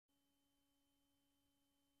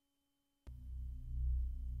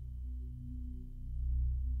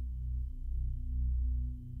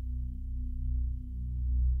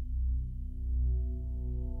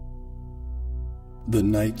The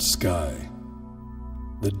night sky,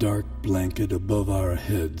 the dark blanket above our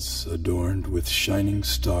heads adorned with shining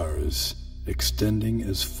stars extending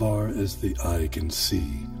as far as the eye can see.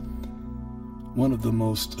 One of the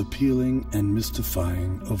most appealing and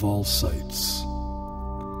mystifying of all sights.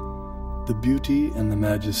 The beauty and the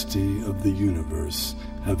majesty of the universe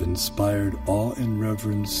have inspired awe and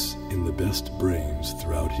reverence in the best brains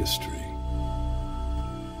throughout history.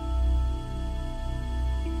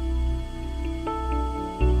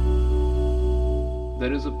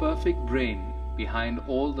 There is a perfect brain behind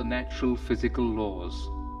all the natural physical laws.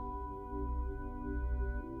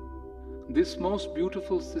 This most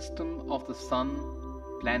beautiful system of the sun,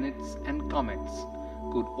 planets and comets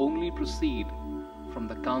could only proceed from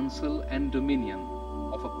the counsel and dominion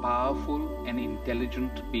of a powerful and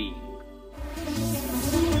intelligent being.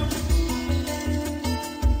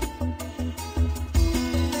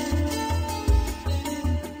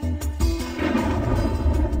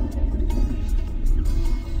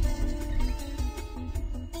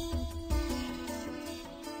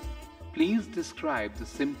 Please describe the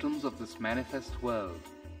symptoms of this manifest world.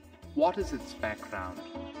 What is its background?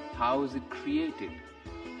 How is it created?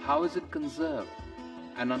 How is it conserved?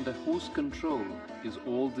 And under whose control is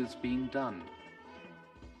all this being done?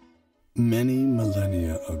 Many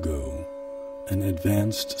millennia ago, an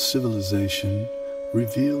advanced civilization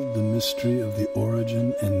revealed the mystery of the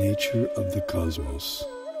origin and nature of the cosmos.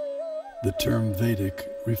 The term Vedic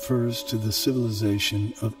refers to the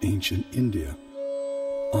civilization of ancient India.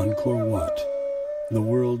 Angkor Wat, the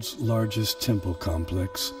world's largest temple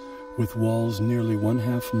complex, with walls nearly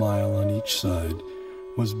 1/2 mile on each side,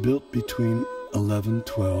 was built between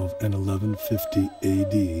 1112 and 1150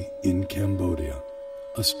 AD in Cambodia.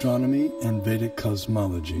 Astronomy and Vedic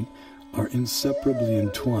cosmology are inseparably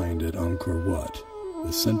entwined at Angkor Wat.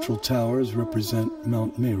 The central towers represent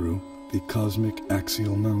Mount Meru, the cosmic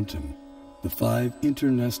axial mountain. The 5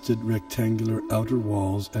 internested rectangular outer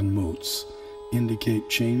walls and moats indicate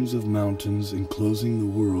chains of mountains enclosing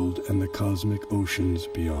the world and the cosmic oceans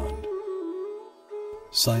beyond.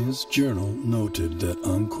 Science Journal noted that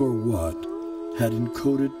Angkor Wat had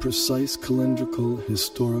encoded precise calendrical,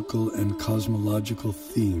 historical, and cosmological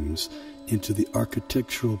themes into the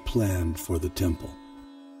architectural plan for the temple.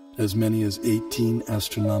 As many as 18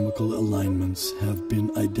 astronomical alignments have been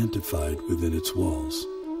identified within its walls.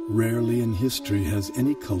 Rarely in history has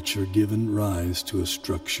any culture given rise to a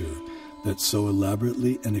structure that so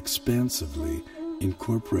elaborately and expansively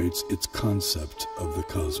incorporates its concept of the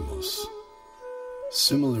cosmos.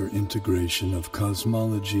 Similar integration of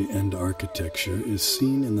cosmology and architecture is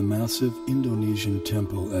seen in the massive Indonesian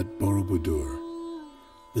temple at Borobudur.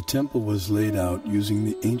 The temple was laid out using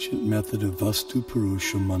the ancient method of Vastu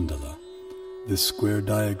Purusha Mandala. This square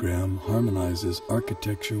diagram harmonizes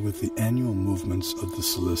architecture with the annual movements of the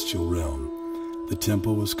celestial realm. The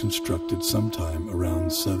temple was constructed sometime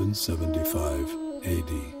around 775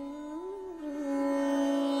 AD.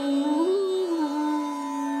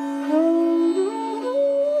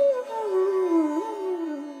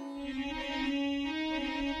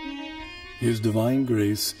 His Divine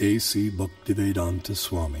Grace A.C. Bhaktivedanta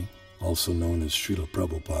Swami, also known as Srila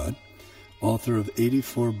Prabhupada, author of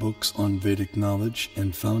 84 books on Vedic knowledge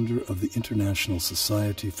and founder of the International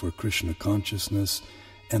Society for Krishna Consciousness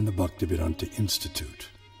and the Bhaktivedanta Institute.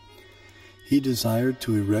 He desired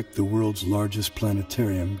to erect the world's largest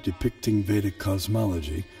planetarium depicting Vedic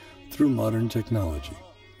cosmology through modern technology.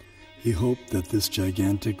 He hoped that this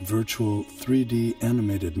gigantic virtual 3D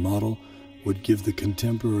animated model would give the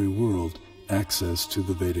contemporary world access to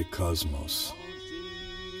the Vedic cosmos.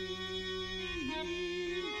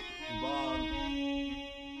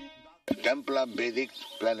 Temple of Vedic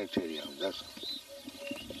Planetarium, that's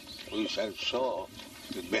we shall show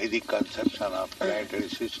the Vedic conception of planetary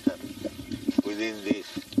system within this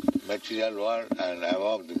material world and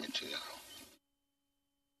above the material.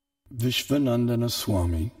 Vishwanandana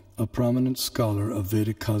Swami, a prominent scholar of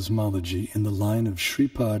Vedic cosmology in the line of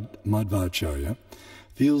Shripad Madhvacharya,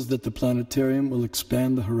 feels that the planetarium will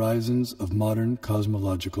expand the horizons of modern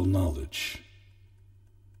cosmological knowledge.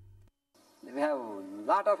 We have a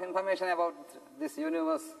lot of information about this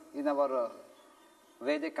universe in our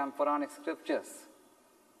Vedic and Puranic scriptures.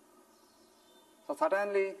 So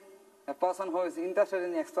certainly a person who is interested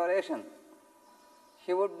in exploration,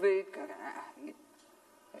 he would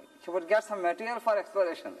get some material for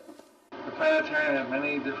exploration. The planetarium had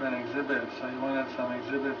many different exhibits, so he wanted some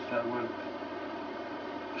exhibits that would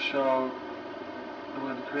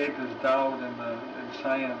create this doubt in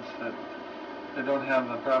science that they don't have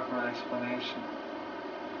the proper explanation,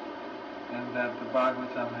 and that the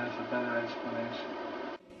Bhagavatam has a better explanation.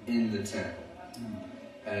 In the temple,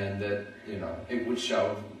 and that, it would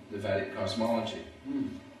show the Vedic cosmology.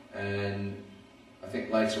 And I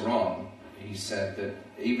think later on he said that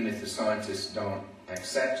even if the scientists don't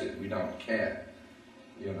accept it, we don't care.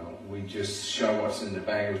 We just show what's in the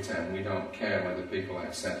Bhagavatam. We don't care whether people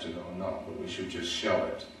accept it or not, but we should just show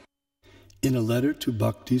it. In a letter to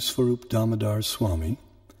Bhakti Swarup Damodar Swami,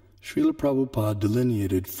 Srila Prabhupada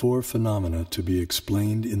delineated 4 phenomena to be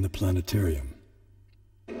explained in the planetarium.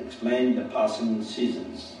 Explain the passing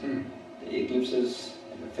seasons, the eclipses,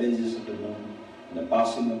 and the phases of the moon, and the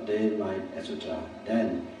passing of day and night, etc.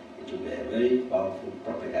 Then it will be a very powerful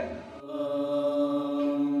propaganda.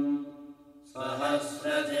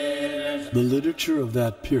 The literature of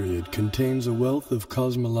that period contains a wealth of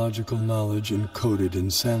cosmological knowledge encoded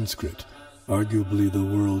in Sanskrit, arguably the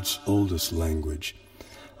world's oldest language.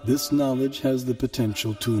 This knowledge has the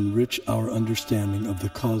potential to enrich our understanding of the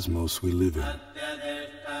cosmos we live in.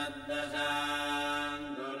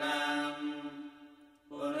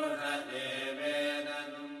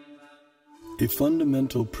 A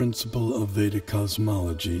fundamental principle of Vedic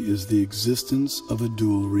cosmology is the existence of a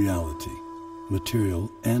dual reality, material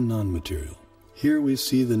and non-material. Here we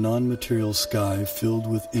see the non-material sky filled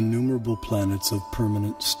with innumerable planets of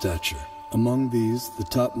permanent stature. Among these, the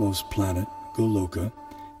topmost planet, Goloka,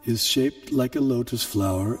 is shaped like a lotus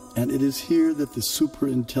flower, and it is here that the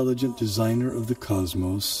super-intelligent designer of the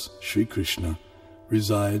cosmos, Sri Krishna,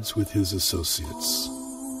 resides with his associates.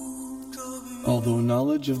 Although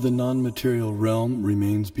knowledge of the non-material realm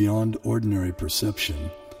remains beyond ordinary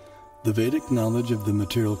perception, the Vedic knowledge of the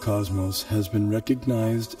material cosmos has been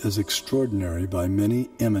recognized as extraordinary by many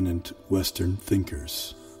eminent Western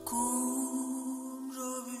thinkers.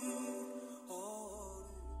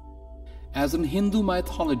 As in Hindu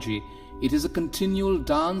mythology, it is a continual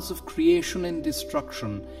dance of creation and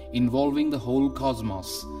destruction involving the whole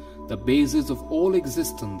cosmos, the basis of all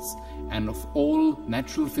existence and of all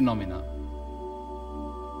natural phenomena.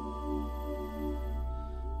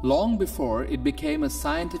 Long before it became a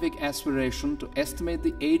scientific aspiration to estimate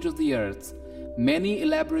the age of the earth, many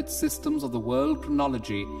elaborate systems of the world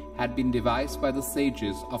chronology had been devised by the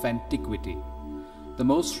sages of antiquity. The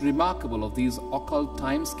most remarkable of these occult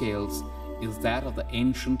timescales is that of the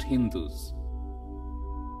ancient Hindus.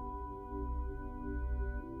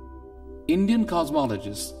 Indian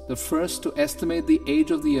cosmologists, the first to estimate the age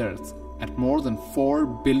of the earth at more than 4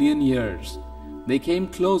 billion years, they came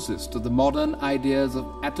closest to the modern ideas of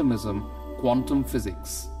atomism, quantum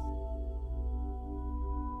physics.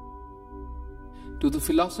 To the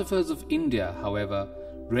philosophers of India, however,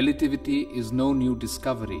 relativity is no new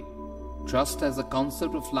discovery, just as the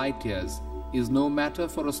concept of light years is no matter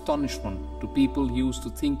for astonishment to people used to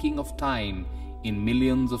thinking of time in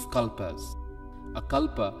millions of kalpas. A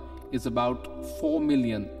kalpa is about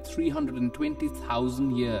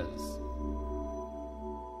 4,320,000 years.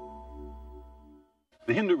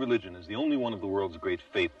 The Hindu religion is the only one of the world's great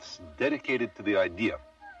faiths dedicated to the idea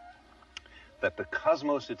that the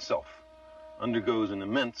cosmos itself undergoes an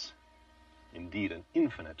immense, indeed an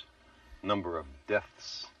infinite, number of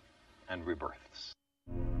deaths and rebirths.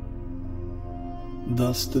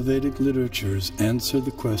 Thus, the Vedic literatures answer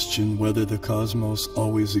the question whether the cosmos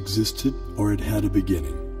always existed or it had a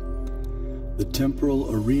beginning. The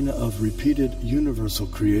temporal arena of repeated universal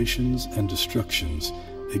creations and destructions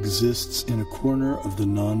exists in a corner of the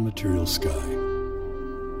non-material sky.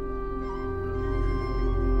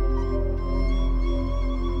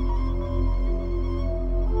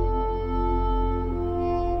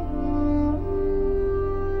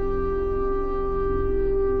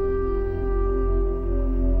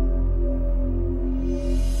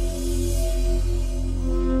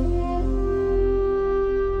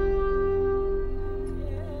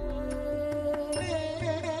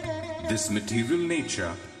 This material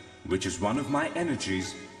nature, which is one of my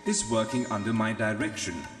energies, is working under my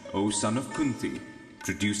direction, O son of Kunti,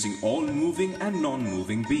 producing all moving and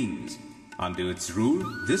non-moving beings. Under its rule,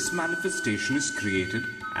 this manifestation is created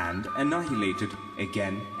and annihilated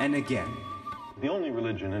again and again. The only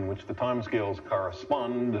religion in which the timescales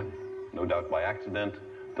correspond, no doubt by accident,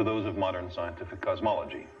 to those of modern scientific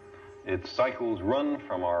cosmology. Its cycles run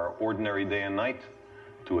from our ordinary day and night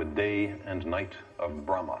to a day and night of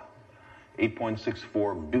Brahma.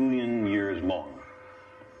 8.64 billion years long,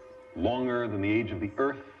 longer than the age of the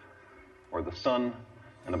Earth or the Sun,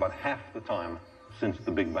 and about half the time since the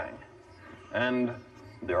Big Bang. And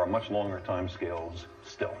there are much longer time scales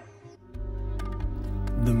still.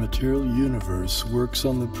 The material universe works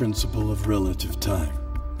on the principle of relative time.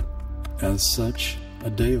 As such, a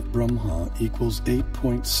day of Brahma equals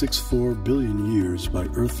 8.64 billion years by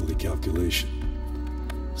earthly calculation.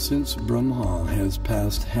 Since Brahma has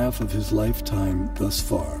passed half of his lifetime thus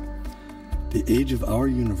far, the age of our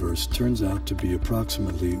universe turns out to be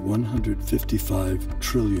approximately 155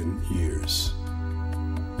 trillion years.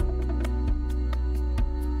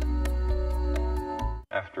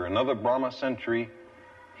 After another Brahma century,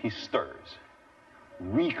 he stirs,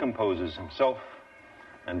 recomposes himself,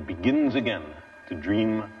 and begins again to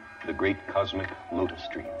dream the great cosmic lotus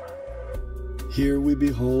dream. Here we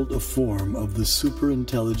behold a form of the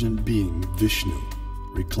superintelligent being Vishnu,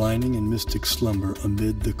 reclining in mystic slumber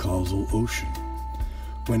amid the causal ocean.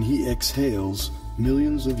 When he exhales,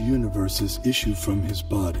 millions of universes issue from his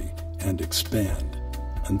body and expand,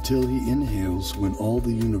 until he inhales when all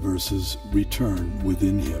the universes return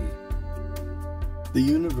within him. The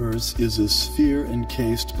universe is a sphere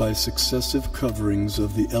encased by successive coverings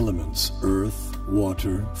of the elements earth,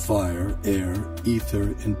 water, fire, air,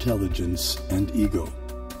 ether, intelligence, and ego.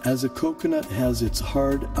 As a coconut has its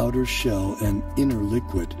hard outer shell and inner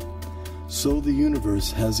liquid, so the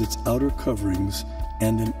universe has its outer coverings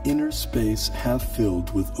and an inner space half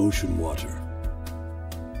filled with ocean water.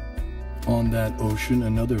 On that ocean,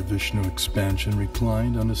 another Vishnu expansion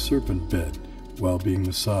reclined on a serpent bed while being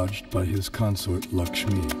massaged by his consort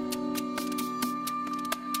Lakshmi.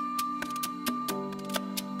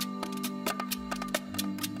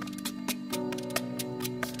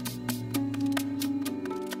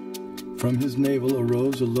 From his navel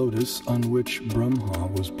arose a lotus on which Brahma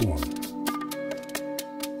was born.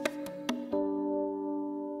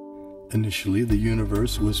 Initially, the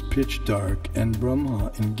universe was pitch dark and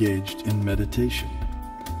Brahma engaged in meditation.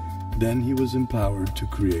 Then he was empowered to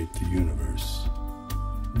create the universe.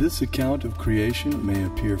 This account of creation may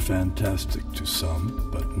appear fantastic to some,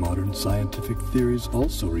 but modern scientific theories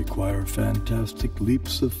also require fantastic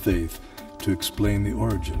leaps of faith to explain the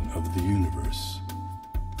origin of the universe.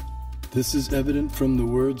 This is evident from the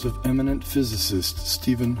words of eminent physicist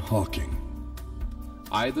Stephen Hawking.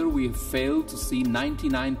 Either we have failed to see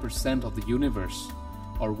 99% of the universe,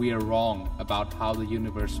 or we are wrong about how the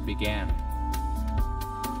universe began.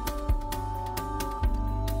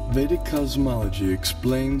 Vedic cosmology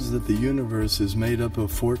explains that the universe is made up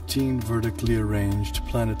of 14 vertically arranged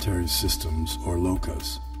planetary systems, or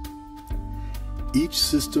lokas. Each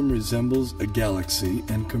system resembles a galaxy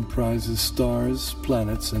and comprises stars,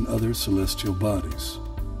 planets, and other celestial bodies.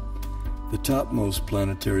 The topmost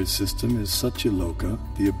planetary system is Satyaloka,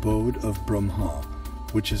 the abode of Brahma,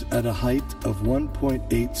 which is at a height of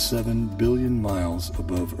 1.87 billion miles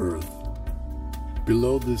above Earth.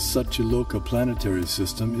 Below this Satyaloka planetary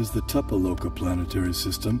system is the Tapaloka planetary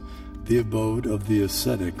system, the abode of the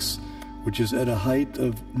ascetics, which is at a height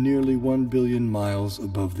of nearly 1 billion miles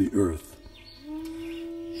above the Earth.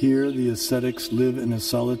 Here the ascetics live in a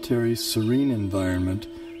solitary, serene environment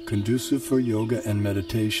conducive for yoga and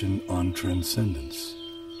meditation on transcendence.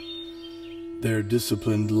 Their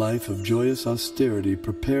disciplined life of joyous austerity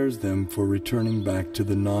prepares them for returning back to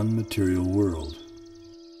the non-material world.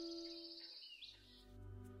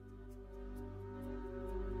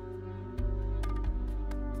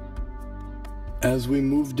 As we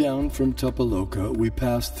move down from Tapaloka, we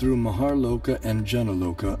pass through Maharloka and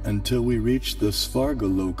Janaloka until we reach the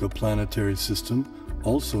Svargaloka planetary system,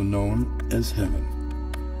 also known as heaven.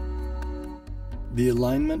 The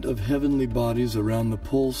alignment of heavenly bodies around the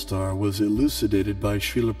pole star was elucidated by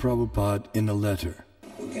Srila Prabhupada in a letter.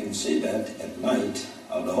 We can see that at night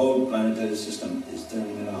the whole planetary system is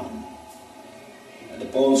turning around. And the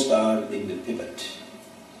pole star being the pivot.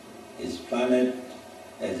 His planet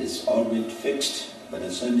has its orbit fixed, but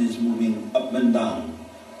the sun is moving up and down,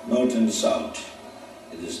 north and south.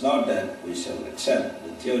 It is not that we shall accept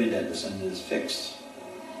the theory that the sun is fixed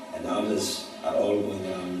and others are all going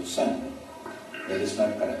around the sun. That is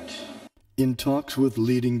not correct. In talks with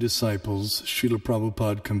leading disciples, Srila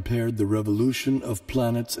Prabhupada compared the revolution of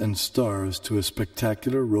planets and stars to a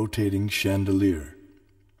spectacular rotating chandelier.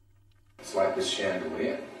 It's like this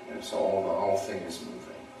chandelier, and so the whole thing is moving.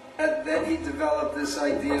 And then he developed this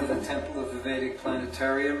idea of the temple of the Vedic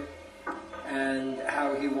planetarium, and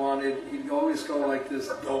how he'd always go like this,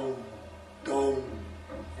 dome, dome.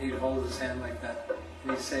 He'd hold his hand like that,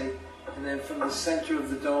 and he'd say, and then from the center of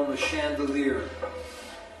the dome, a chandelier,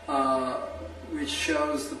 which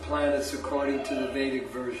shows the planets according to the Vedic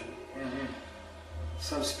version.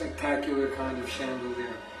 Some spectacular kind of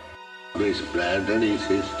chandelier. This planetary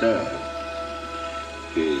system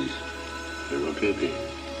is rotating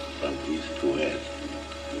from east to west,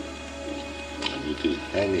 and it is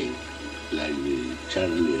hanging like the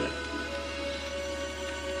chandelier,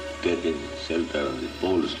 taking shelter of the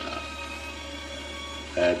pole star.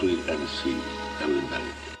 That we can see every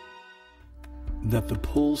night. that the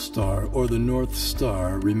pole star or the North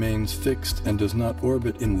Star remains fixed and does not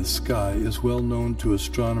orbit in the sky is well known to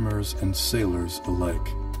astronomers and sailors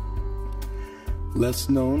alike. Less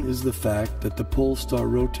known is the fact that the pole star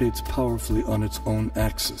rotates powerfully on its own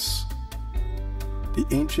axis. The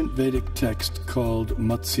ancient Vedic text called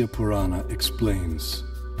Matsya Purana explains,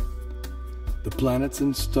 "The planets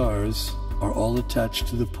and stars are all attached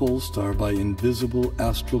to the pole star by invisible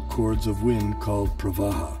astral cords of wind called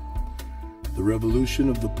pravaha. The revolution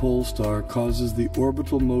of the pole star causes the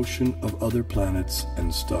orbital motion of other planets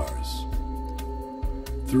and stars."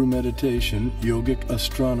 Through meditation, yogic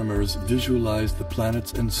astronomers visualize the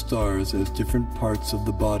planets and stars as different parts of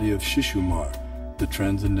the body of Shishumar, the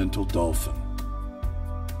transcendental dolphin.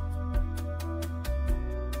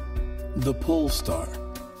 The pole star,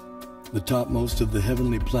 the topmost of the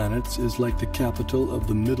heavenly planets, is like the capital of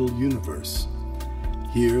the middle universe.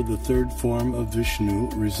 Here, the third form of Vishnu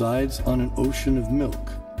resides on an ocean of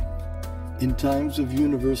milk. In times of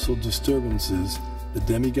universal disturbances, the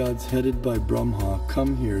demigods headed by Brahma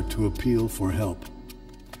come here to appeal for help.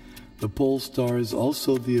 The pole star is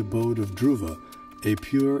also the abode of Dhruva, a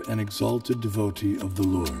pure and exalted devotee of the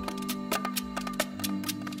Lord.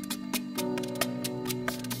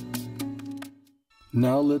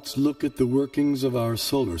 Now let's look at the workings of our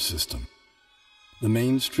solar system. The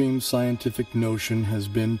mainstream scientific notion has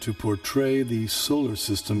been to portray the solar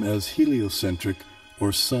system as heliocentric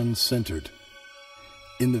or sun-centered.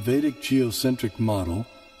 In the Vedic geocentric model,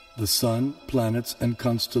 the sun, planets, and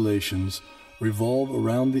constellations revolve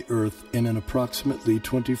around the Earth in an approximately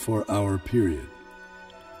 24-hour period.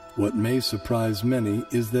 What may surprise many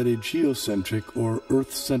is that a geocentric or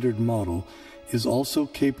Earth-centered model is also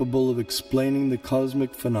capable of explaining the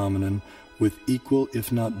cosmic phenomenon with equal,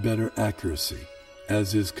 if not better, accuracy,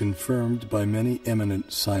 as is confirmed by many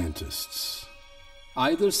eminent scientists.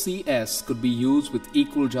 Either CS could be used with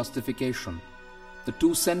equal justification. The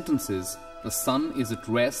two sentences, "the sun is at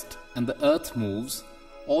rest and the earth moves,"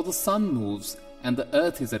 or "the sun moves and the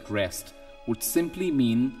earth is at rest," would simply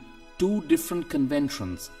mean two different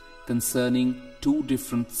conventions concerning two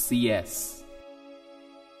different CS.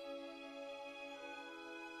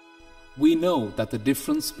 We know that the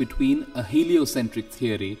difference between a heliocentric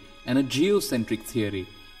theory and a geocentric theory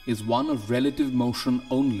is one of relative motion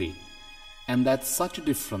only, and that such a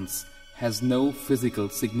difference has no physical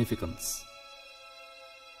significance.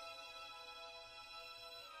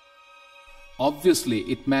 Obviously,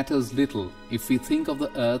 it matters little if we think of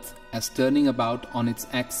the Earth as turning about on its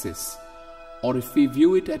axis, or if we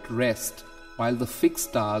view it at rest while the fixed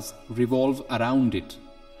stars revolve around it.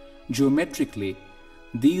 Geometrically,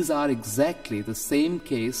 these are exactly the same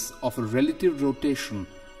case of a relative rotation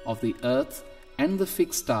of the Earth and the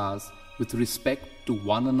fixed stars with respect to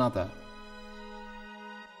one another.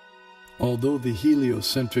 Although the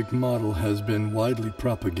heliocentric model has been widely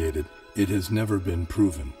propagated, it has never been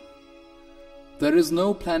proven. There is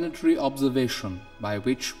no planetary observation by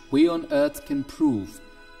which we on Earth can prove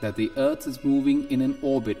that the Earth is moving in an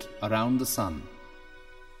orbit around the Sun.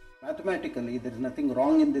 Mathematically, there is nothing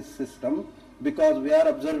wrong in this system because we are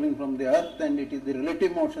observing from the Earth and it is the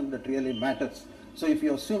relative motion that really matters. So if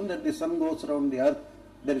you assume that the Sun goes around the Earth,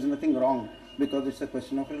 there is nothing wrong because it's a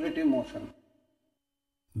question of relative motion.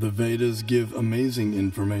 The Vedas give amazing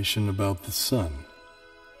information about the Sun.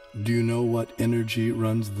 Do you know what energy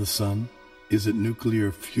runs the Sun? Is it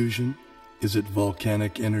nuclear fusion? Is it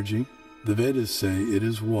volcanic energy? The Vedas say it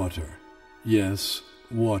is water. Yes,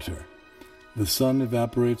 water. The Sun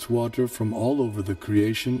evaporates water from all over the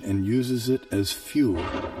creation and uses it as fuel,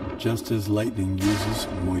 just as lightning uses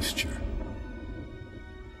moisture.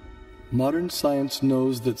 Modern science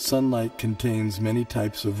knows that sunlight contains many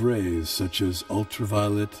types of rays, such as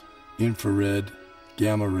ultraviolet, infrared,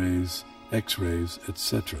 gamma rays, X-rays,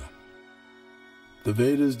 etc. The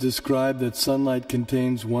Vedas describe that sunlight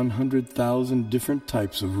contains 100,000 different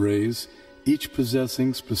types of rays, each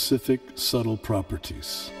possessing specific subtle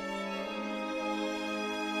properties.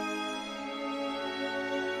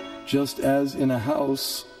 Just as in a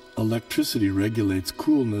house, electricity regulates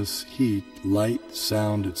coolness, heat, light,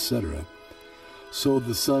 sound, etc., so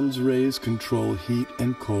the sun's rays control heat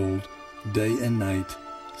and cold, day and night,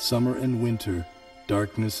 summer and winter,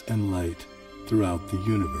 darkness and light throughout the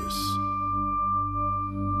universe.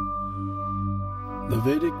 The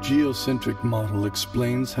Vedic geocentric model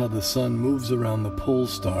explains how the sun moves around the pole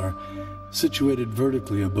star situated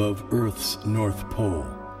vertically above Earth's North Pole.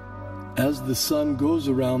 As the sun goes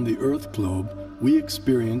around the Earth globe, we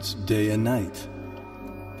experience day and night.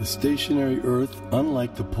 The stationary Earth,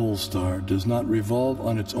 unlike the pole star, does not revolve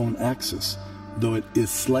on its own axis, though it is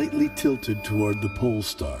slightly tilted toward the pole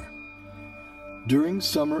star. During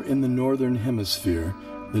summer in the northern hemisphere,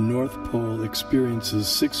 the North Pole experiences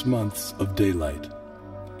 6 months of daylight.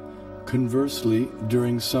 Conversely,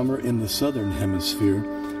 during summer in the southern hemisphere,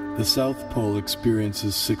 the South Pole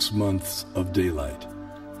experiences 6 months of daylight.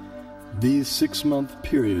 These 6-month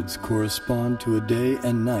periods correspond to a day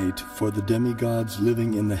and night for the demigods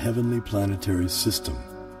living in the heavenly planetary system.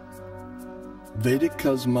 Vedic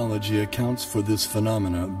cosmology accounts for this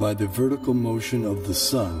phenomena by the vertical motion of the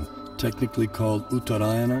sun, technically called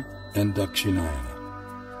Uttarayana and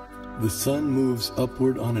Dakshinayana. The sun moves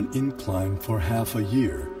upward on an incline for half a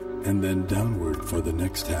year and then downward for the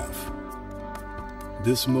next half.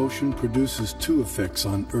 This motion produces 2 effects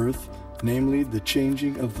on Earth, namely the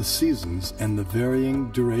changing of the seasons and the varying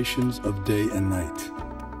durations of day and night.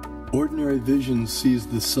 Ordinary vision sees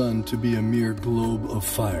the sun to be a mere globe of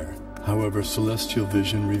fire. However, celestial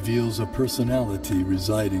vision reveals a personality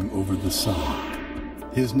residing over the sun.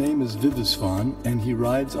 His name is Vivasvan, and he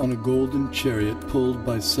rides on a golden chariot pulled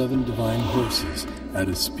by 7 divine horses at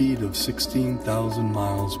a speed of 16,000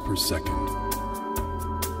 miles per second.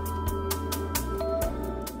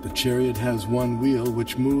 The chariot has 1 wheel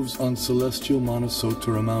which moves on celestial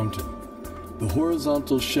Manasottara mountain. The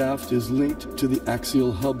horizontal shaft is linked to the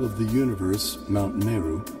axial hub of the universe, Mount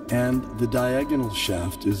Meru, and the diagonal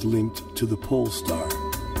shaft is linked to the pole star.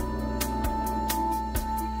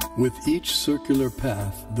 With each circular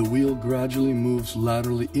path, the wheel gradually moves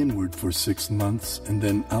laterally inward for 6 months and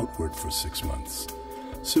then outward for 6 months.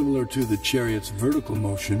 Similar to the chariot's vertical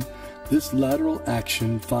motion, this lateral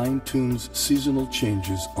action fine-tunes seasonal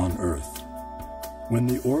changes on Earth. When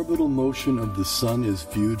the orbital motion of the sun is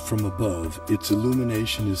viewed from above, its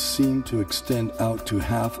illumination is seen to extend out to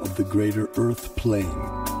half of the greater Earth plane.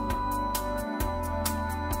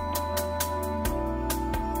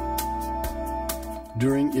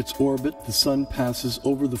 During its orbit, the sun passes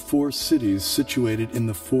over the 4 cities situated in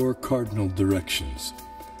the 4 cardinal directions.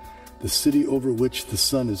 The city over which the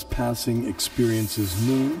sun is passing experiences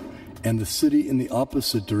noon, and the city in the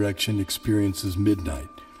opposite direction experiences midnight.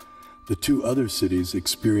 The 2 other cities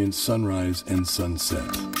experience sunrise and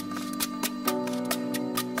sunset.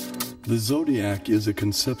 The zodiac is a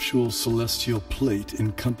conceptual celestial plate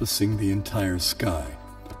encompassing the entire sky.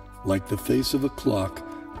 Like the face of a clock,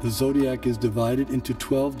 the zodiac is divided into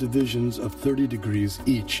 12 divisions of 30 degrees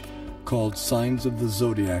each, called signs of the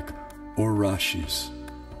zodiac, or rashis.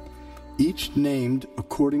 Each named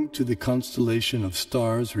according to the constellation of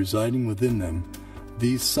stars residing within them.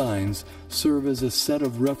 These signs serve as a set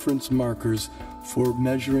of reference markers for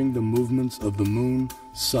measuring the movements of the moon,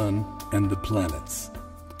 sun, and the planets.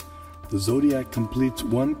 The zodiac completes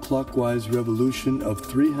 1 clockwise revolution of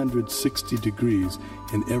 360 degrees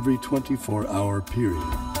in every 24-hour period.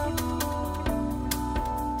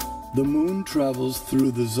 The moon travels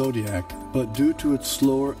through the zodiac, but due to its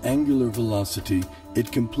slower angular velocity,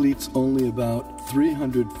 it completes only about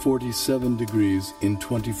 347 degrees in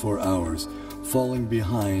 24 hours, falling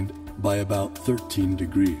behind by about 13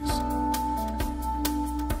 degrees.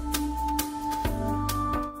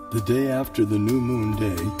 The day after the new moon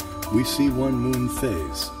day, we see 1 moon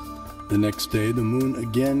phase. The next day, the moon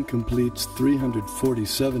again completes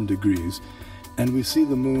 347 degrees, and we see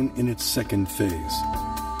the moon in its 2nd phase.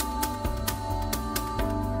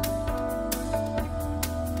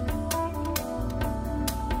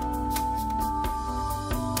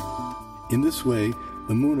 In this way,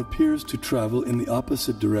 the moon appears to travel in the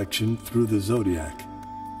opposite direction through the zodiac.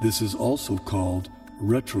 This is also called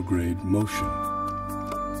retrograde motion.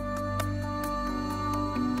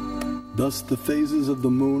 Thus, the phases of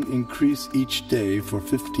the moon increase each day for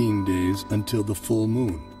 15 days until the full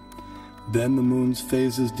moon. Then the moon's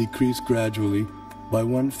phases decrease gradually by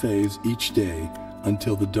 1 phase each day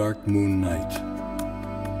until the dark moon night.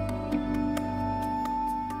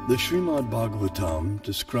 The Srimad Bhagavatam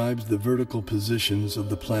describes the vertical positions of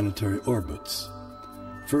the planetary orbits.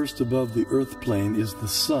 First above the Earth plane is the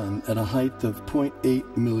Sun at a height of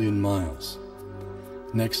 0.8 million miles.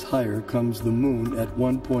 Next higher comes the Moon at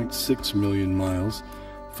 1.6 million miles,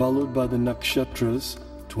 followed by the Nakshatras,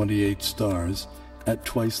 28 stars, at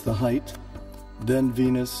twice the height, then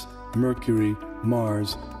Venus, Mercury,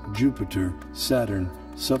 Mars, Jupiter, Saturn,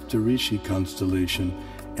 Saptarishi constellation,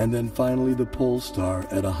 and then finally the pole star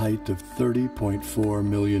at a height of 30.4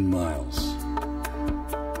 million miles.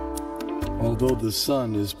 Although the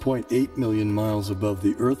Sun is 0.8 million miles above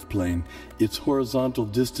the Earth plane, its horizontal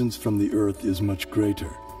distance from the Earth is much greater.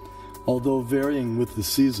 Although varying with the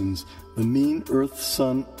seasons, the mean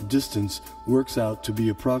Earth-Sun distance works out to be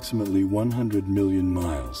approximately 100 million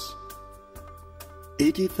miles.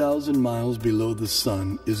 80,000 miles below the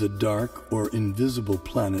Sun is a dark or invisible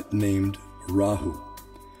planet named Rahu.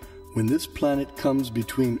 When this planet comes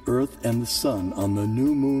between Earth and the Sun on the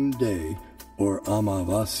new moon day, or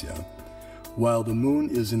Amavasya, while the moon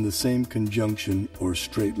is in the same conjunction or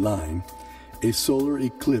straight line, a solar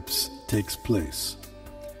eclipse takes place.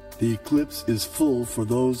 The eclipse is full for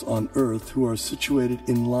those on Earth who are situated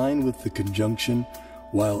in line with the conjunction,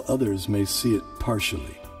 while others may see it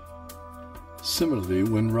partially. Similarly,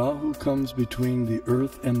 when Rahu comes between the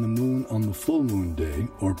Earth and the Moon on the full moon day,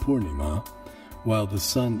 or Purnima, while the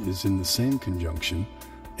Sun is in the same conjunction,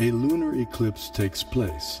 a lunar eclipse takes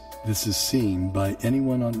place. This is seen by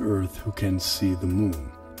anyone on Earth who can see the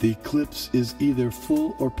Moon. The eclipse is either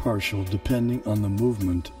full or partial depending on the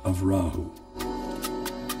movement of Rahu.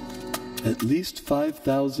 At least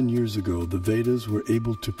 5,000 years ago, the Vedas were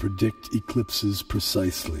able to predict eclipses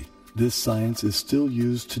precisely. This science is still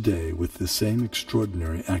used today with the same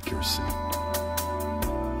extraordinary accuracy.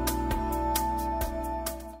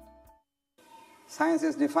 Science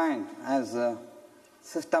is defined as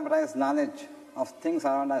systematized knowledge of things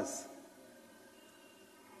around us.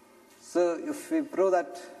 So if we prove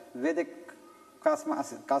that Vedic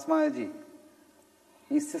cosmology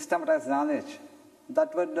is systematized knowledge,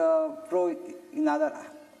 that would prove, in other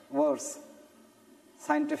words,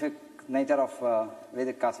 scientific nature of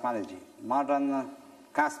Vedic cosmology. Modern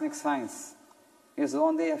cosmic science is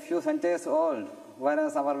only a few centuries old,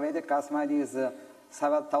 whereas our Vedic cosmology is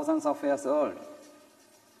several thousands of years old.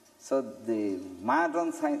 So the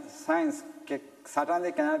modern science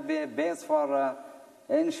certainly cannot be a base for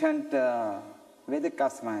ancient Vedic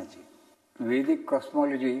cosmology. Vedic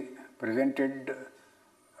cosmology presented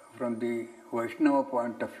from the Vaishnava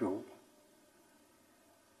point of view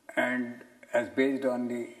and as based on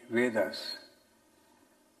the Vedas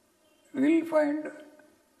will find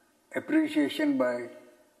appreciation by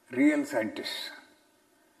real scientists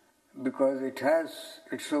because it has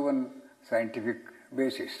its own scientific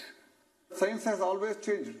basis. Science has always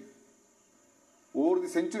changed. Over the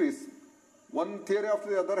centuries, one theory after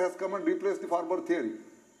the other has come and replaced the former theory.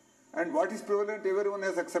 And what is prevalent, everyone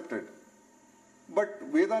has accepted. But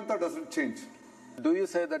Vedanta doesn't change. Do you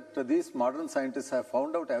say that these modern scientists have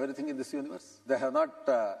found out everything in this universe? They have not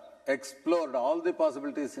explored all the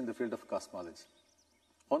possibilities in the field of cosmology.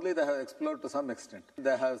 Only they have explored to some extent.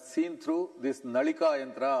 They have seen through this Nalika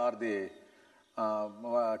Yantra or the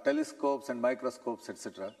telescopes and microscopes,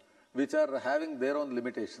 etc., which are having their own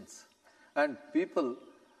limitations. And people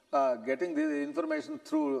getting the information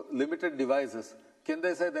through limited devices, can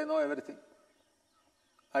they say they know everything?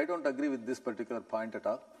 I don't agree with this particular point at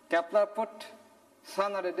all. Kepler put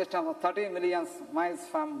Sun at a distance of 30 million miles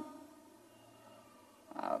from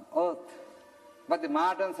Earth, but the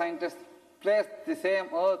modern scientists placed the same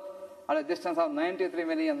Earth at a distance of 93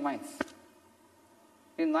 million miles.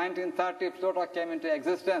 In 1930, Pluto came into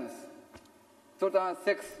existence.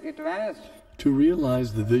 2006, it vanished. To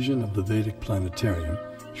realize the vision of the Vedic planetarium,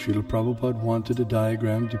 Srila Prabhupada wanted a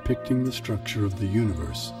diagram depicting the structure of the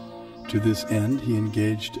universe. To this end, he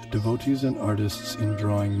engaged devotees and artists in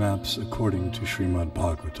drawing maps according to Srimad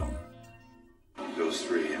Bhagavatam. Those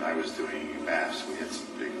three, and I was doing maps. We had some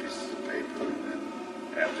big pieces of paper, and then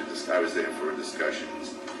after this, I was there for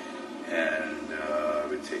discussions, and I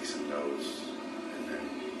would take some notes, and then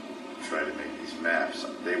try to make these maps.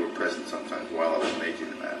 They were present sometimes while I was making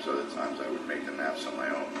the maps. Other times I would make the maps on my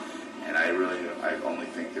own. And I only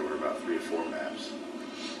think there were about 3 or 4 maps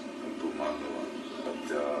of Bhumandala.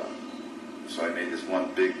 But, so I made this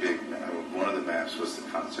one big map. One of the maps was the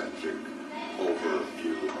concentric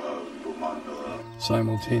overview of Bhumandala.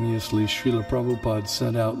 Simultaneously, Srila Prabhupada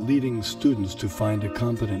sent out leading students to find a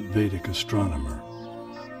competent Vedic astronomer.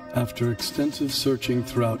 After extensive searching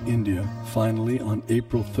throughout India, finally on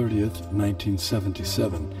April 30th,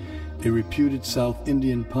 1977, a reputed South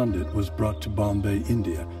Indian pundit was brought to Bombay,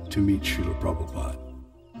 India, to meet Srila Prabhupada.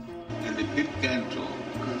 In the 5th canto,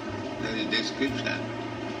 there is a description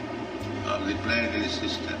of the planetary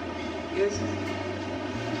system. Yes, sir.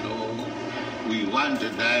 So, we want a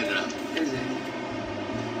diagram. Yes, sir.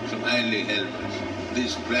 So kindly help us.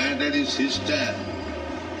 This planetary system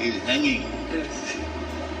is hanging. Yes.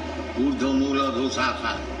 Urdhva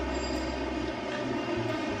Dosaka.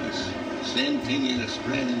 Same thing is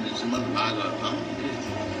explained in the Srimad Bhagavatam.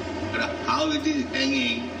 But how it is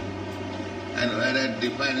hanging and where are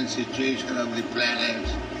different situation of the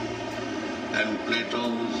planets and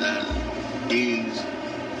plateaus and hills.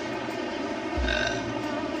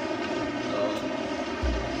 So,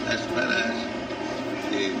 as far as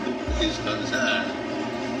the book is concerned,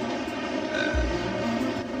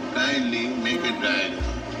 kindly make a diagram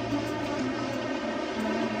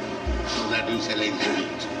so that we shall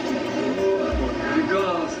exhibit.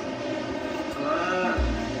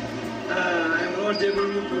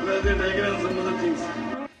 table, prepare the diagram, some other things.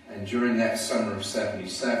 And during that summer of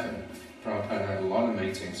 77, Prabhupada had a lot of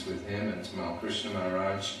meetings with him and Tamal Krishna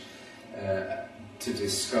Maharaj to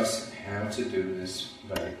discuss how to do this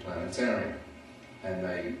Vedic planetarium. And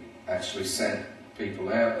they actually sent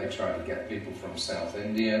people out, they tried to get people from South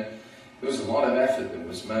India. There was a lot of effort that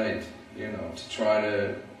was made, to try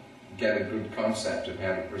to get a good concept of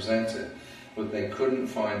how to present it. But they couldn't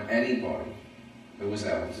find anybody who was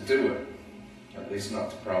able to do it, at least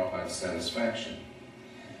not to Prabhupada's satisfaction.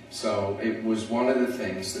 So it was one of the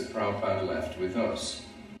things that Prabhupada left with us.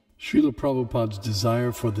 Srila Prabhupada's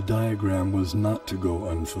desire for the diagram was not to go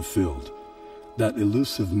unfulfilled. That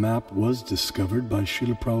elusive map was discovered by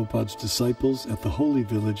Srila Prabhupada's disciples at the holy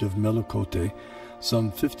village of Melakote,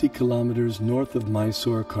 some 50 kilometers north of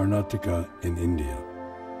Mysore, Karnataka in India.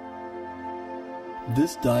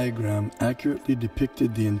 This diagram accurately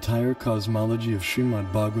depicted the entire cosmology of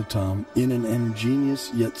Srimad Bhagavatam in an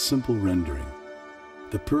ingenious yet simple rendering.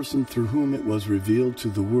 The person through whom it was revealed to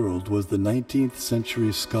the world was the 19th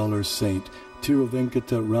century scholar saint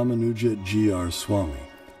Tiruvenkata Ramanuja G.R. Swami.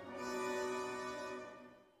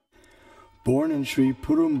 Born in Sri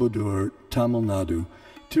Perumbudur, Tamil Nadu,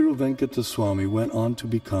 Tiruvenkata Swami went on to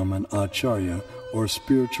become an acharya or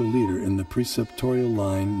spiritual leader in the preceptorial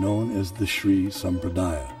line known as the Sri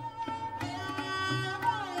Sampradaya.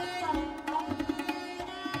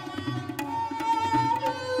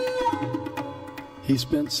 He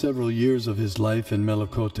spent several years of his life in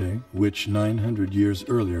Melakote, which 900 years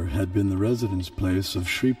earlier had been the residence place of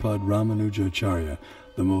Sripad Ramanuja Acharya,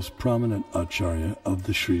 the most prominent acharya of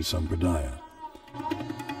the Sri Sampradaya.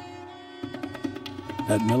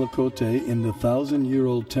 At Melakote, in the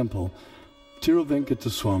 1,000-year-old temple,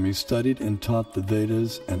 Tiruvenkata Swami studied and taught the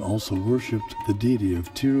Vedas and also worshipped the deity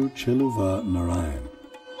of Tirucheluva Narayan.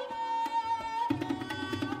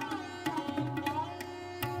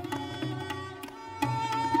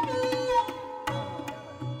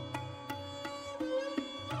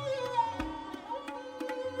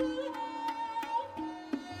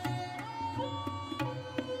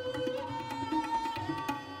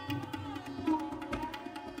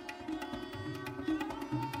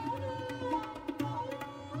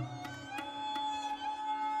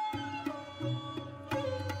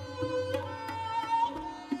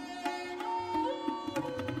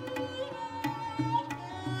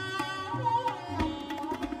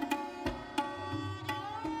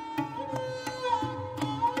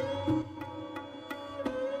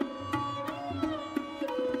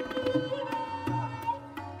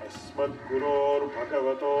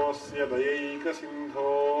 भगवतोऽस्य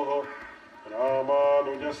दयैकसिन्धोः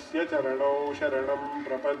रामानुजस्य चरणौ शरणं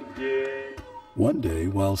प्रपद्ये. One day,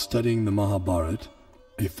 while studying the Mahabharata,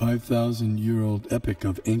 a 5,000-year-old epic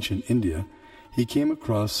of ancient India, he came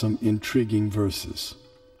across some intriguing verses.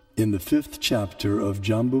 In the 5th chapter of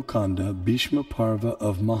Jambu Kanda, Bhishma Parva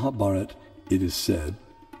of Mahabharata, it is said,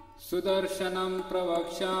 Sudarshanam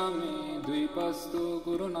pravakshami dvipastu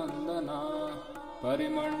gurunandana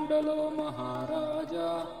parimandalo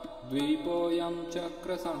maharaja dvipoyam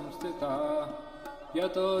chakra samstita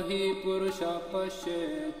yato hi purusha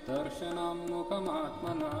pashet darshanam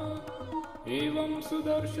mukhamatmana evam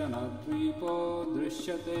sudarshana dvipo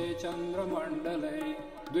drishyate chandramandale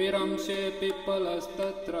dviramshe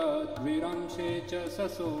pippalastatra dviramshe cha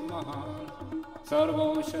saso mahan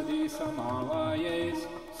sarvaushadhi samavayes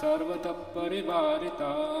sarvata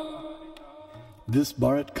parivarita. This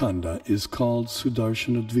Bharat Khanda is called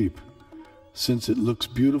Sudarshana Dvip, since it looks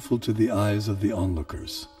beautiful to the eyes of the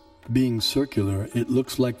onlookers. Being circular, it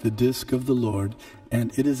looks like the disk of the Lord,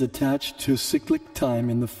 and it is attached to cyclic time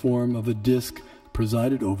in the form of a disk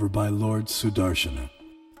presided over by Lord Sudarshana.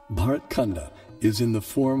 Bharat Khanda is in the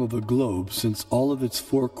form of a globe, since all of its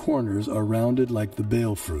 4 corners are rounded like the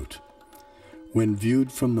bale fruit. When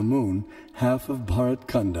viewed from the moon, half of Bharat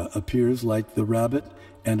Khanda appears like the rabbit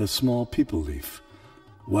and a small peepal leaf,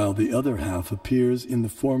 while the other half appears in the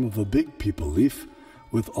form of a big peepal leaf,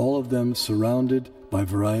 with all of them surrounded by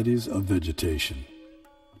varieties of vegetation.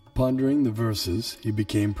 Pondering the verses, he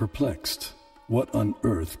became perplexed. What on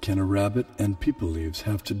earth can a rabbit and peepal leaves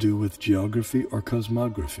have to do with geography or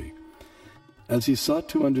cosmography? As he sought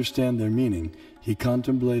to understand their meaning, he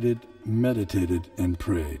contemplated, meditated, and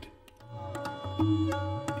prayed.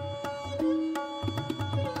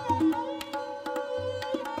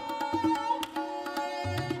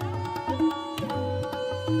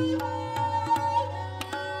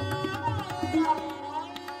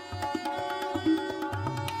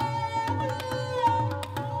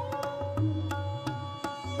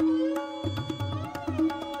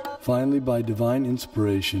 Finally, by divine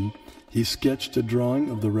inspiration, He sketched a drawing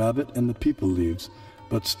of the rabbit and the people leaves,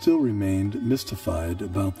 but still remained mystified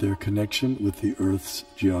about their connection with the Earth's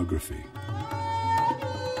geography.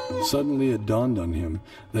 Suddenly it dawned on him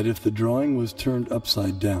that if the drawing was turned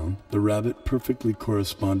upside down, the rabbit perfectly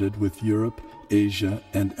corresponded with Europe, Asia,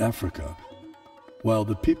 and Africa, while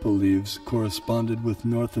the people leaves corresponded with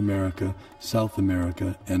North America, South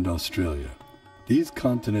America, and Australia. These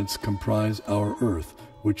continents comprise our Earth,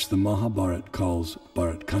 which the Mahabharata calls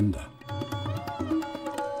Bharatkanda.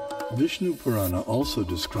 Vishnu Purana also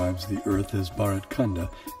describes the Earth as Bharatkanda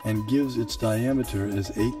and gives its diameter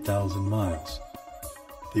as 8,000 miles.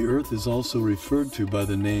 The Earth is also referred to by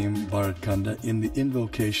the name Bharatkanda in the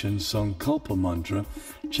invocation Sankalpa mantra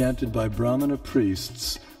chanted by Brahmana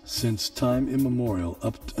priests since time immemorial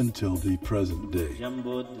up until the present day.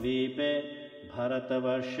 Jambudvipe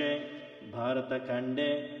Bharatavarshe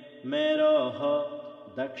Bharatakande Meroho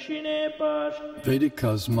Dakshine Pash. Vedic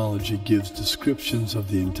cosmology gives descriptions of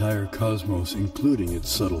the entire cosmos, including its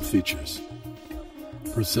subtle features.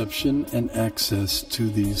 Perception and access to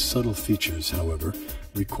these subtle features, however,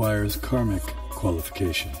 requires karmic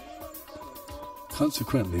qualification.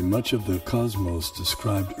 Consequently, much of the cosmos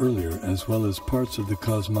described earlier, as well as parts of the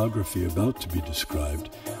cosmography about to be described,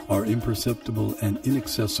 are imperceptible and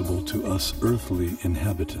inaccessible to us earthly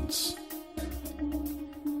inhabitants.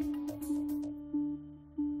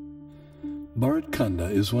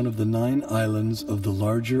 Bharatkanda is one of the 9 islands of the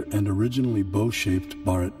larger and originally bow-shaped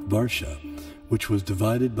Bharatvarsha, which was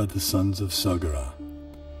divided by the sons of Sagara.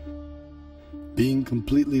 Being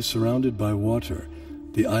completely surrounded by water,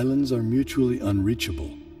 the islands are mutually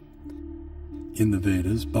unreachable. In the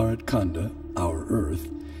Vedas, Bharatkanda, our Earth,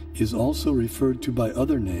 is also referred to by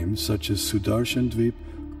other names such as Sudarshan Dvip,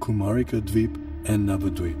 Kumarika Dvip, and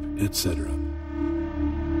Navadvip, etc.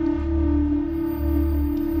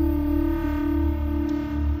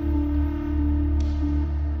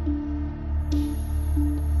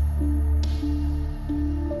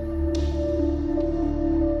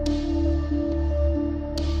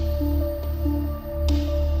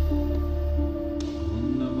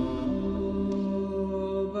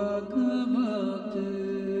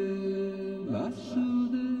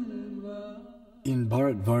 In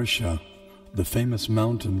Bharatvarsha, the famous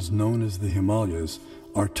mountains known as the Himalayas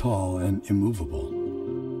are tall and immovable.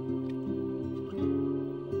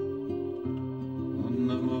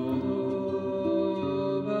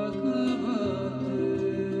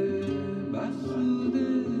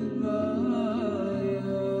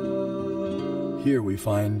 Here we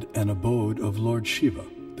find an abode of Lord Shiva,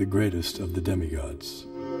 the greatest of the demigods.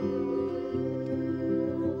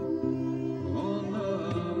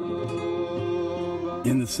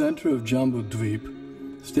 In the center of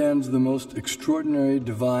Jambudvip stands the most extraordinary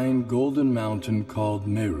divine golden mountain called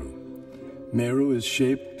Meru. Meru is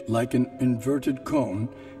shaped like an inverted cone,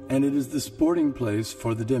 and it is the sporting place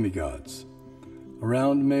for the demigods.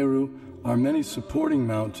 Around Meru are many supporting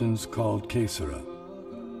mountains called Kesara.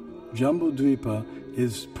 Jambudvipa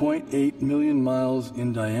is 0.8 million miles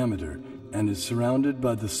in diameter and is surrounded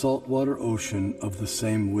by the saltwater ocean of the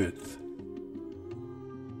same width.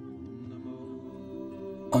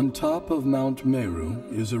 On top of Mount Meru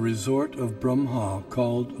is a resort of Brahma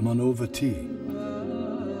called Manovati.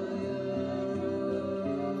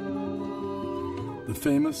 The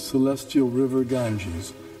famous celestial river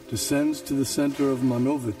Ganges descends to the center of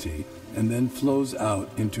Manovati and then flows out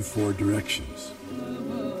into 4 directions.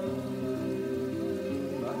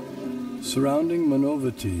 Surrounding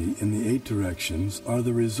Manovati in the 8 directions are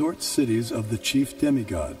the resort cities of the chief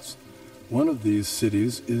demigods. One of these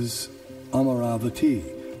cities is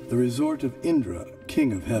Amaravati, the resort of Indra,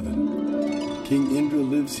 king of heaven. King Indra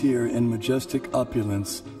lives here in majestic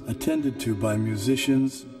opulence, attended to by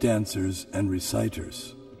musicians, dancers, and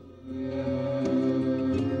reciters.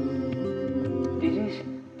 This is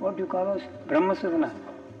what you call as Brahmasarana,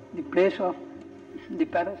 the place of the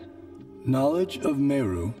palace. Knowledge of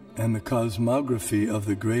Meru and the cosmography of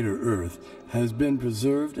the greater Earth has been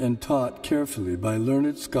preserved and taught carefully by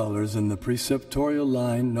learned scholars in the preceptorial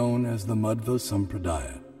line known as the Madhva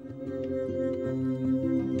Sampradaya.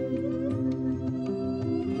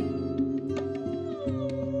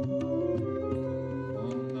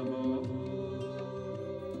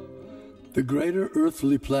 The greater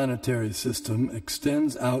earthly planetary system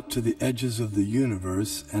extends out to the edges of the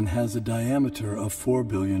universe and has a diameter of 4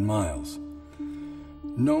 billion miles.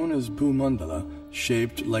 Known as Bhumandala,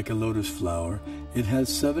 shaped like a lotus flower, it has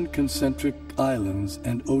 7 concentric islands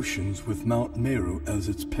and oceans with Mount Meru as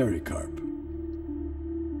its pericarp.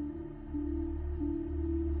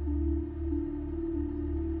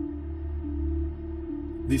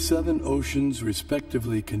 The 7 oceans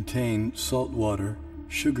respectively contain salt water,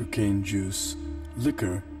 sugarcane juice,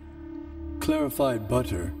 liquor, clarified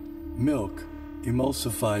butter, milk,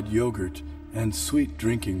 emulsified yogurt, and sweet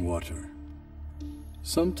drinking water.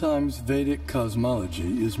 Sometimes Vedic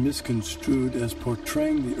cosmology is misconstrued as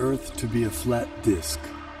portraying the earth to be a flat disk.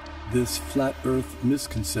 This flat earth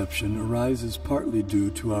misconception arises partly due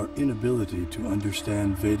to our inability to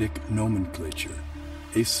understand Vedic nomenclature.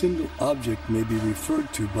 A single object may be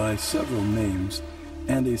referred to by several names,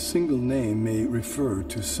 and a single name may refer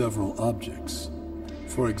to several objects.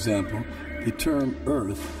 For example, the term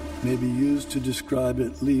earth may be used to describe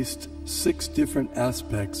at least 6 different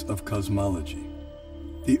aspects of cosmology.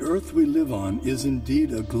 The earth we live on is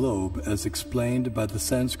indeed a globe, as explained by the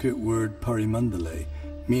Sanskrit word parimandale,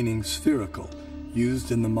 meaning spherical,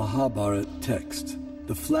 used in the Mahabharata text.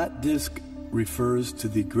 The flat disk refers to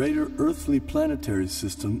the greater earthly planetary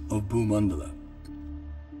system of Bhumandala.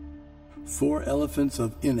 4 elephants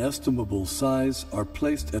of inestimable size are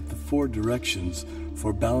placed at the 4 directions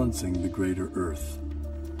for balancing the greater earth.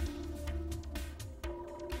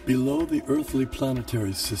 Below the earthly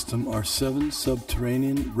planetary system are 7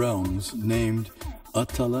 subterranean realms named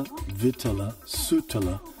Atala, Vitala,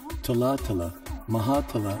 Sutala, Talatala,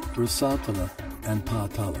 Mahatala, Rasatala, and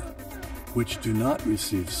Patala, which do not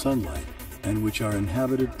receive sunlight and which are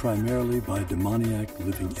inhabited primarily by demoniac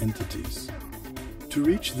living entities. To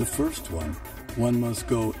reach the first one must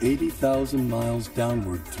go 80,000 miles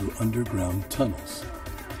downward through underground tunnels.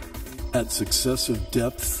 At successive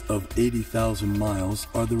depths of 80,000 miles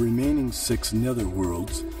are the remaining 6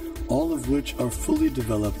 netherworlds, all of which are fully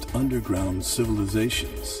developed underground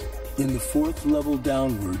civilizations. In the 4th level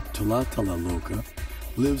downward, Talatala Loka,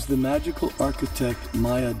 lives the magical architect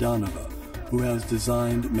Maya Danava, who has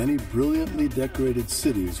designed many brilliantly decorated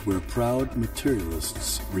cities where proud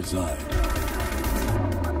materialists reside.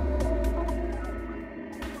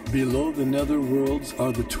 Below the netherworlds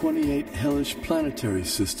are the 28 hellish planetary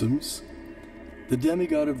systems. The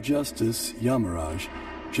demigod of justice, Yamaraj,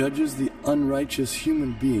 judges the unrighteous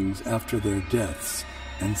human beings after their deaths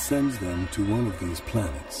and sends them to one of these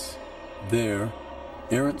planets. There,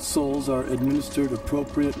 errant souls are administered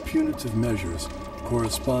appropriate punitive measures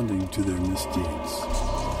corresponding to their misdeeds.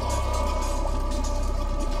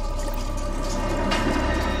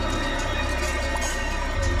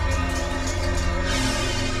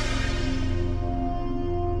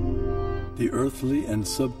 The earthly and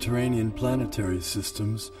subterranean planetary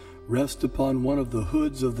systems rest upon one of the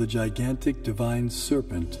hoods of the gigantic divine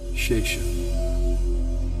serpent, Shesha.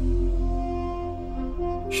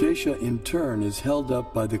 Shesha in turn is held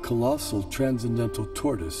up by the colossal transcendental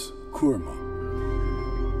tortoise, Kurma.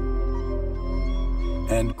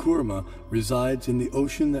 And Kurma resides in the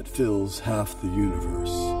ocean that fills half the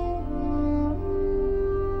universe.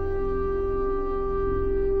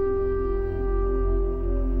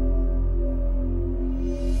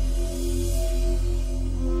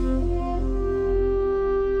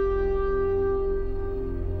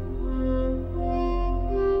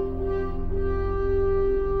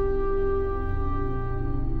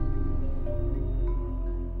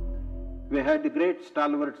 We had the great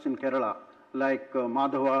stalwarts in Kerala, like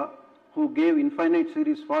Madhava, who gave infinite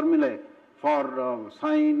series formulae for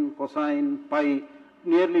sine, cosine, pi,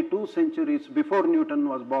 nearly 2 centuries before Newton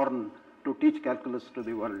was born, to teach calculus to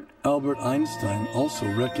the world. Albert Einstein also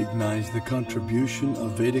recognized the contribution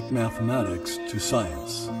of Vedic mathematics to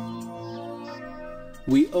science.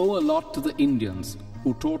 We owe a lot to the Indians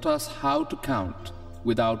who taught us how to count,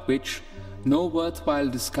 without which no worthwhile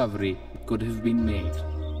discovery could have been made.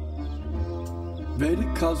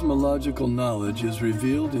 Vedic cosmological knowledge is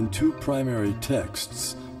revealed in 2 primary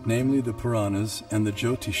texts, namely the Puranas and the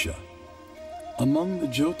Jyotisha. Among the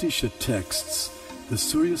Jyotisha texts, the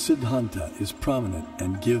Surya Siddhanta is prominent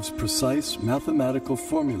and gives precise mathematical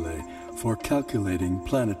formulae for calculating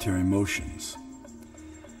planetary motions.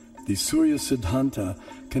 The Surya Siddhanta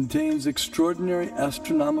contains extraordinary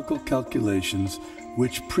astronomical calculations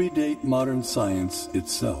which predate modern science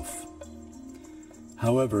itself.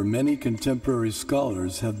 However, many contemporary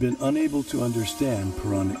scholars have been unable to understand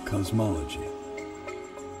Puranic cosmology.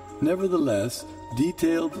 Nevertheless,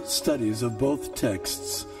 detailed studies of both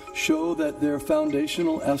texts show that their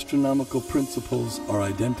foundational astronomical principles are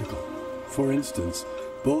identical. For instance,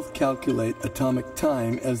 both calculate atomic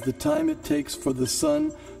time as the time it takes for the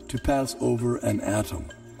sun to pass over an atom.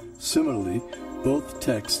 Similarly, both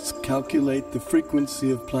texts calculate the frequency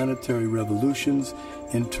of planetary revolutions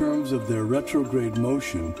in terms of their retrograde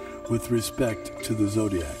motion with respect to the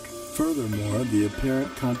zodiac. Furthermore, the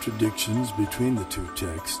apparent contradictions between the 2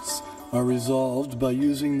 texts are resolved by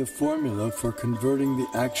using the formula for converting the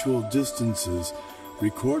actual distances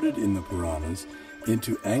recorded in the Puranas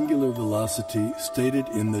into angular velocity stated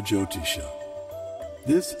in the Jyotisha.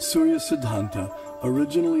 This Surya Siddhanta,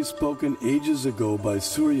 originally spoken ages ago by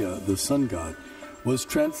Surya, the sun god, was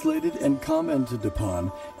translated and commented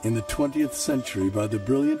upon in the 20th century by the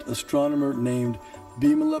brilliant astronomer named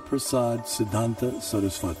Bimala Prasad Siddhanta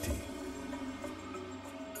Saraswati.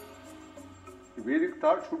 The Vedic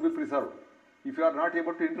thought should be preserved. If you are not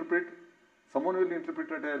able to interpret, someone will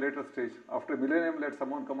interpret at a later stage. After a millennium, let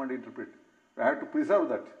someone come and interpret. We have to preserve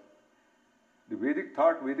that. The Vedic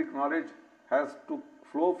thought, Vedic knowledge has to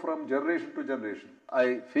flow from generation to generation.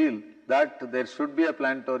 I feel that there should be a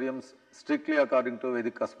planetarium strictly according to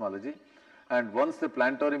Vedic cosmology, and once the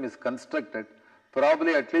planetarium is constructed,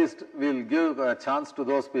 probably at least we'll give a chance to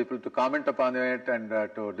those people to comment upon it and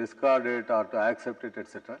to discard it or to accept it,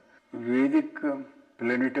 etc. Vedic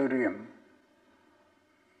planetarium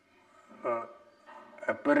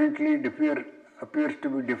apparently appears to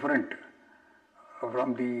be different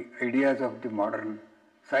from the ideas of the modern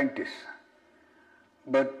scientists.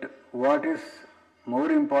 But what is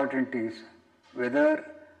more important is whether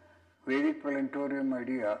Vedic planetarium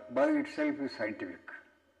idea by itself is scientific.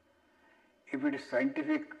 If it is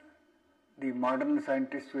scientific, the modern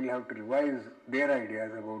scientists will have to revise their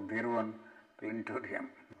ideas about their own planetarium.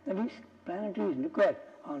 That is, planetary is required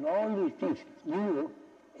on all these things. Give you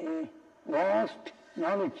a vast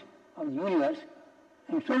knowledge of the universe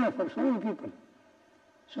and so on for so many people.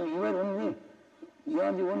 So you are only, you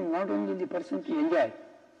are the one, not only the person to enjoy,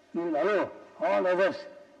 you will allow all others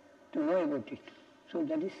to know about it. So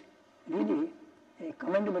that is really a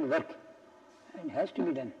commendable work and has to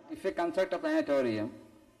be done. If you construct a planetarium,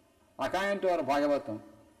 according to our Bhagavatam,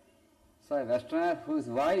 so a Westerner who is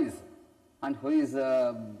wise and who is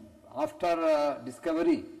after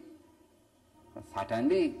discovery,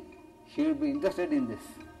 certainly he will be interested in this.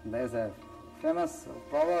 There is a famous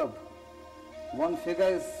proverb, one figure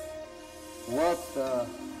is worth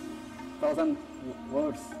 1,000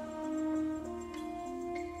 words.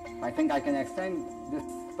 I think I can extend this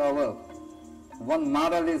proverb. One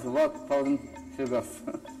model is worth 1,000 figures.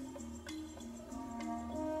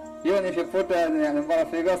 Even if you put a number of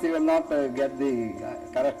figures, you will not get the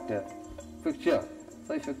correct picture.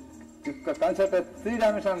 So if you construct a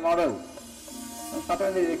three-dimensional model,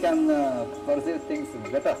 certainly you can perceive things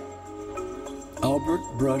better. Albert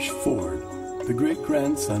Brush Ford, the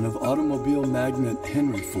great-grandson of automobile magnate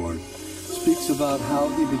Henry Ford, speaks about how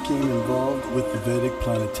he became involved with the Vedic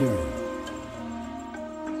planetarium.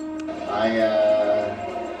 I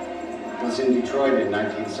was in Detroit in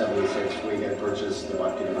 1976. We had purchased the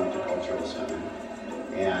Bhaktivedanta Cultural Center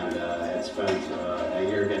and had spent a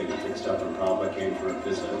year getting it fixed up, and Prabhupada came for a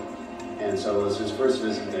visit. And so it was his first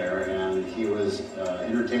visit there, and he was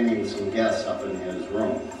entertaining some guests up in his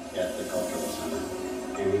room at the Cultural Center.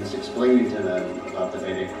 And he was explaining to them about the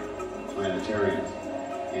Vedic planetarium.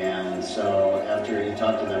 And so after he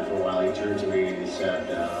talked to them for a while, he turned to me and he said,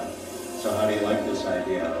 so how do you like this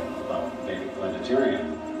idea about Vedic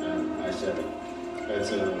planetarium? And I said,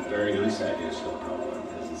 that's a very nice idea, Srila Prabhupada,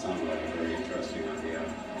 because it sounded like a very interesting idea.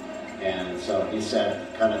 And so he said,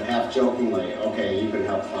 kind of half jokingly, okay, you can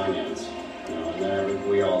help finance. You know, and then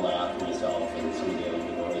we all laughed, myself and some of the other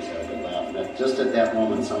devotees had a good laugh. And just at that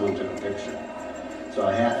moment, someone took a picture. So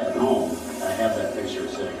I had, at home, I have that picture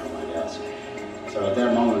sitting on my desk. So at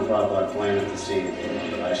that moment, Prabhupada planted the seed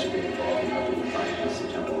that I should be involved in helping to finance the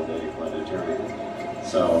Temple of Vedic Planetarium.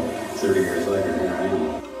 So 30 years later, here I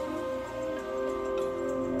am.